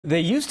They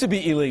used to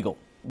be illegal,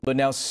 but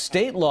now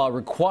state law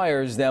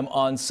requires them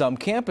on some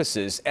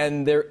campuses,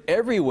 and they're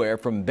everywhere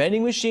from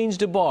vending machines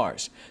to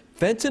bars.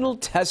 Fentanyl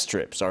test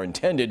strips are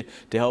intended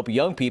to help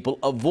young people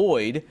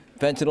avoid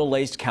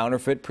fentanyl-laced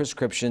counterfeit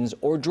prescriptions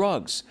or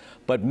drugs.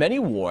 But many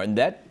warn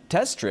that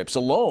test strips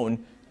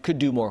alone could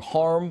do more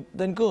harm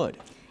than good.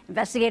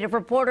 Investigative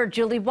reporter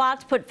Julie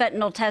Watts put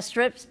fentanyl test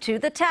strips to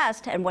the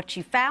test, and what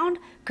she found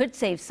could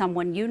save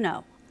someone you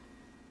know.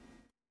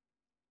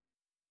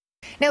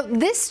 Now,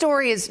 this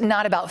story is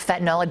not about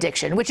fentanyl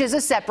addiction, which is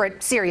a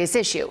separate, serious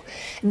issue.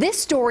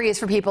 This story is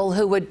for people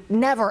who would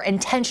never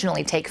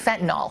intentionally take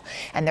fentanyl,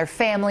 and their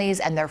families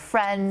and their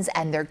friends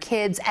and their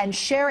kids, and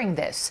sharing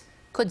this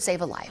could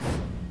save a life.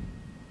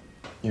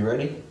 You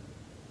ready?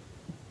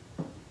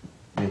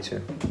 Me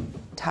too.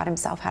 Taught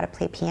himself how to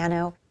play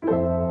piano.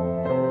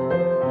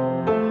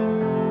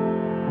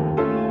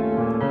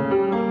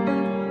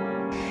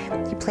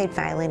 He played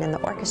violin in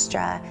the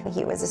orchestra.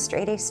 He was a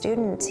straight-A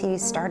student. He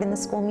starred in the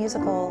school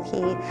musical.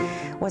 He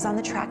was on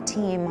the track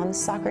team, on the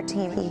soccer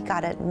team. He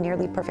got a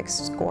nearly perfect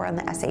score on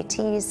the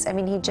SATs. I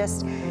mean,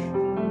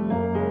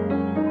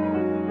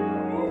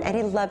 and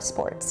he loved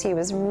sports. He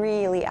was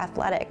really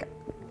athletic.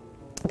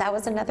 That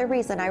was another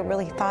reason I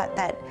really thought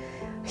that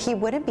he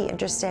wouldn't be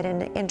interested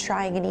in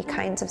trying any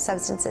kinds of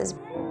substances.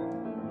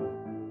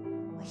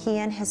 He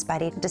and his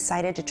buddy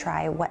decided to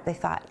try what they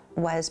thought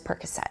was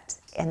Percocet,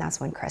 and that's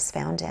when Chris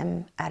found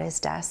him at his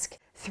desk.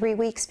 3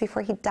 weeks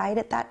before he died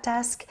at that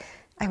desk,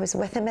 I was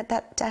with him at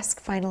that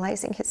desk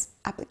finalizing his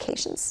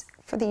applications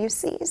for the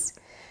UCs.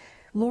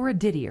 Laura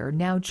Didier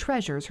now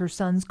treasures her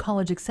son's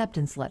college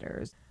acceptance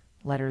letters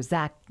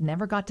Zach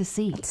never got to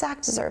see.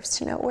 Zach deserves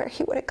to know where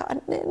he would have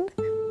gotten in.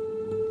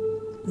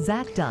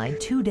 Zach died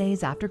 2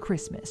 days after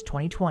Christmas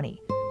 2020,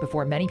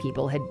 before many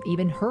people had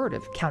even heard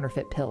of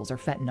counterfeit pills or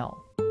fentanyl.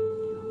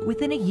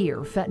 Within a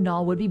year,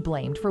 fentanyl would be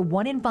blamed for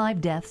 1 in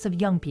 5 deaths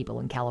of young people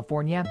in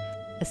California.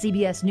 A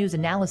CBS News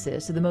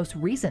analysis of the most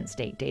recent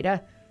state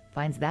data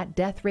finds that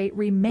death rate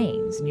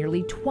remains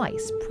nearly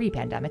twice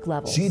pre-pandemic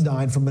levels. She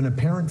died from an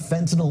apparent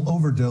fentanyl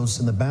overdose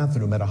in the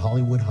bathroom at a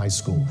Hollywood high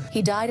school.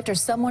 He died after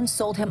someone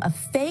sold him a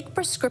fake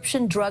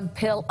prescription drug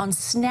pill on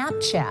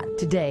Snapchat.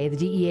 Today, the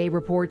DEA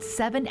reports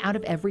 7 out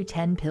of every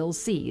 10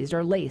 pills seized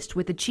are laced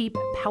with a cheap,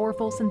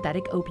 powerful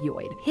synthetic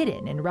opioid,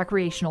 hidden in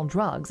recreational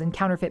drugs and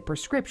counterfeit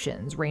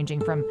prescriptions ranging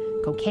from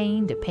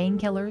cocaine to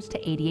painkillers to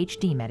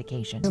ADHD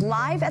medication.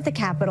 Live at the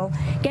Capitol,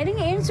 getting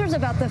answers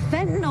about the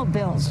fentanyl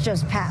bills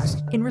just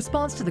passed. In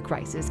response to the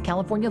crisis,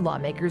 California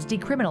lawmakers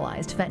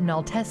decriminalized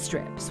fentanyl test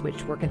strips,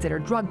 which were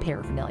considered drug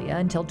paraphernalia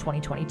until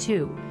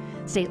 2022.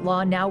 State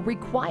law now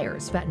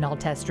requires fentanyl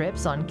test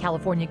strips on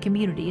California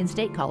community and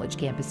state college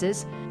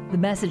campuses. The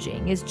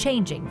messaging is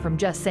changing from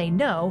just say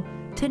no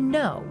to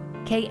know,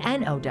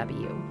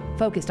 KNOW,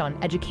 focused on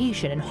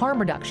education and harm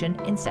reduction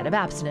instead of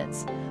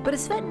abstinence. But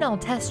as fentanyl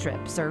test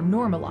strips are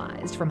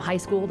normalized from high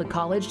school to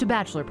college to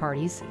bachelor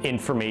parties,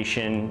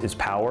 information is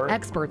power.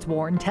 Experts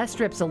warn test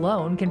strips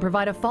alone can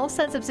provide a false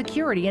sense of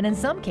security and in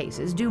some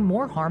cases do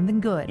more harm than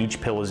good. Each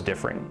pill is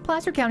different.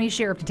 Placer County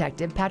Sheriff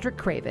Detective Patrick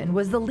Craven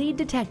was the lead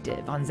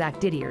detective on Zach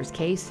Didier's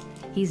case.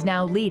 He's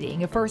now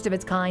leading a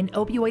first-of-its-kind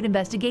opioid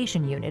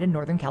investigation unit in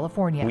Northern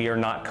California. We are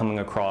not coming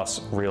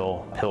across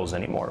real pills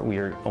anymore. We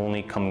are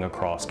only coming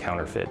across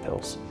counterfeit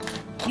pills.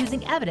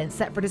 Using evidence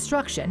set for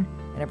destruction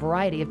and a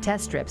variety of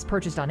test strips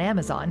purchased on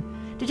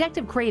Amazon,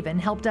 Detective Craven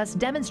helped us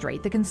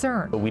demonstrate the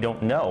concern. But we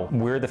don't know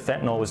where the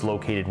fentanyl was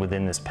located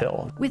within this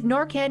pill. With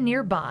Narcan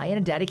nearby and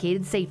a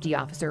dedicated safety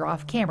officer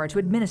off camera to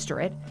administer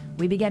it,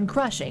 we began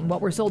crushing what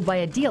were sold by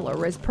a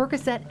dealer as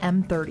Percocet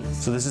M30s.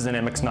 So this is an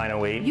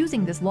MX908.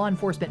 Using this law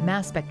enforcement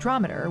mass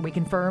spectrometer, we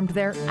confirmed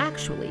they're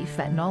actually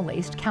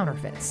fentanyl-laced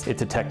counterfeits. It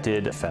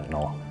detected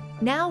fentanyl.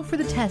 Now for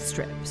the test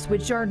strips,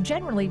 which are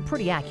generally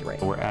pretty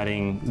accurate. We're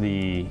adding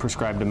the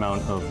prescribed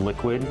amount of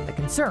liquid. The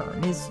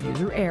concern is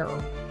user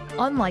error.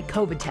 Unlike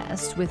COVID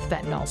tests with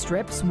fentanyl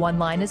strips, 1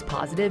 line is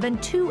positive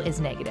and 2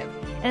 is negative,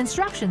 and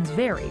instructions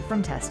vary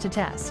from test to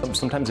test.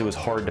 Sometimes it was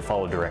hard to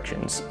follow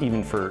directions,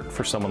 even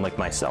for someone like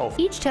myself.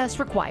 Each test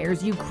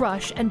requires you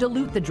crush and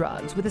dilute the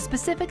drugs with a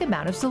specific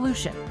amount of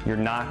solution. You're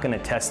not going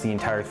to test the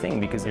entire thing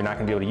because you're not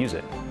going to be able to use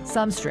it.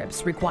 Some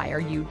strips require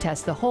you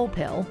test the whole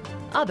pill,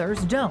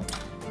 others don't.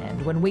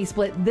 And when we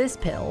split this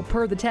pill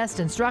per the test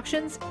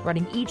instructions,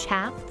 running each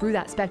half through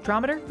that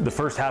spectrometer, the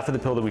first half of the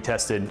pill that we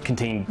tested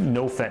contained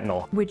no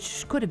fentanyl,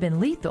 which could have been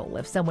lethal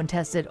if someone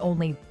tested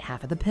only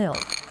half of the pill.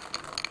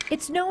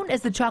 It's known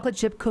as the chocolate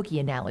chip cookie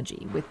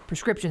analogy. With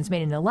prescriptions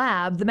made in the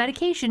lab, the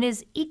medication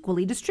is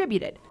equally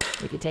distributed.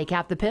 If you take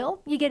half the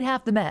pill, you get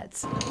half the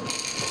meds.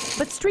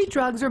 But street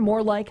drugs are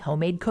more like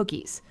homemade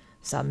cookies.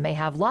 Some may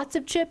have lots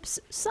of chips,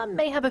 some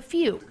may have a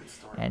few.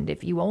 And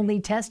if you only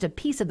test a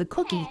piece of the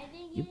cookie,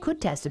 you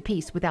could test a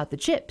piece without the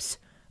chips,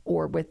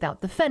 or without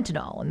the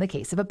fentanyl in the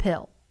case of a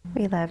pill.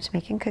 We loved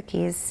making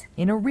cookies.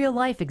 In a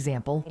real-life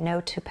example,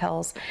 no 2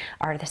 pills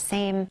are the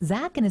same.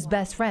 Zach and his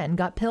best friend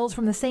got pills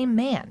from the same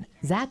man.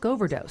 Zach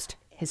overdosed.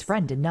 His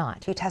friend did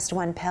not. You test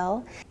 1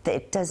 pill,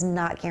 it does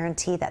not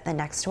guarantee that the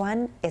next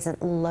one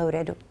isn't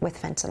loaded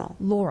with fentanyl.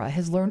 Laura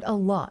has learned a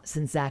lot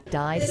since Zach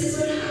died. This is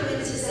what happened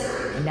to Zach.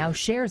 And now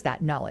shares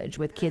that knowledge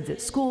with kids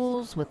at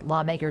schools, with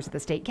lawmakers at the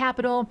state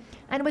capitol,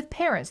 and with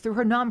parents through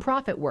her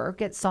nonprofit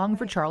work at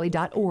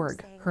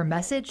songforcharlie.org. Her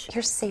message?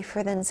 You're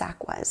safer than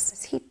Zach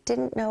was. He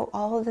didn't know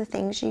all of the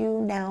things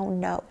you now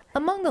know.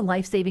 Among the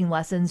life-saving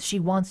lessons she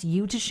wants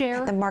you to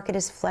share? The market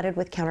is flooded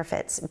with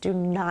counterfeits. Do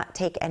not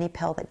take any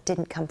pill that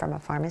didn't come from a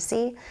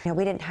pharmacy.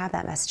 We didn't have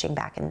that messaging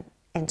back in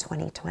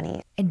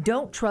 2020. And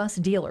don't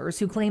trust dealers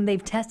who claim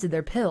they've tested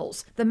their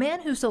pills. The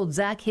man who sold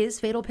Zach his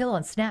fatal pill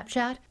on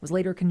Snapchat was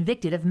later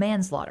convicted of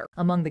manslaughter.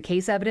 Among the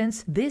case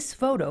evidence, this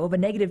photo of a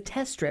negative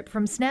test strip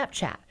from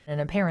Snapchat, an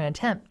apparent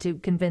attempt to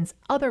convince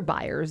other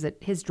buyers that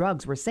his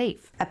drugs were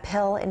safe. A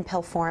pill in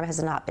pill form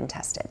has not been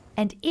tested.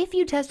 And if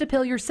you test a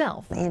pill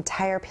yourself, the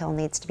entire pill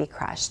needs to be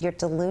crushed. Your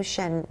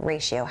dilution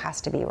ratio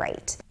has to be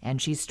right.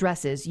 And she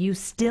stresses you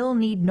still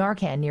need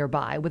Narcan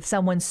nearby with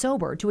someone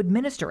sober to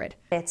administer it.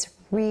 It's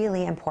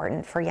really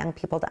important for young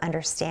people to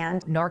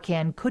understand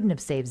Narcan couldn't have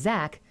saved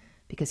Zach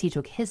because he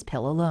took his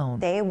pill alone.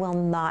 They will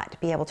not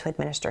be able to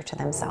administer to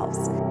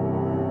themselves.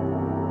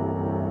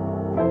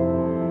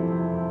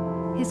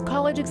 His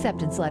college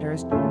acceptance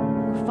letters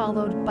were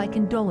followed by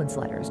condolence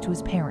letters to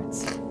his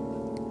parents.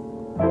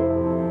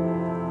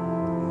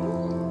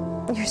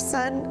 Your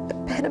son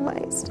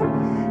epitomized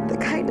the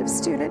kind of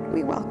student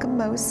we welcome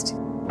most.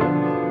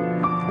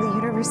 The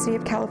University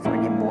of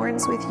California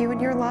mourns with you in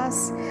your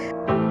loss.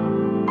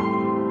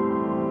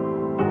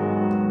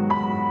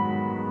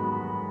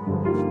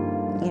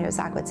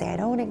 Zach would say, I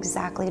don't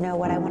exactly know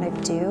what I want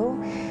to do,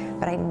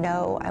 but I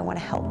know I want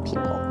to help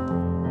people.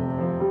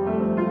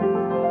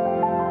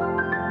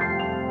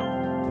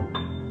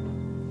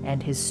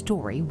 And his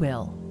story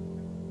will.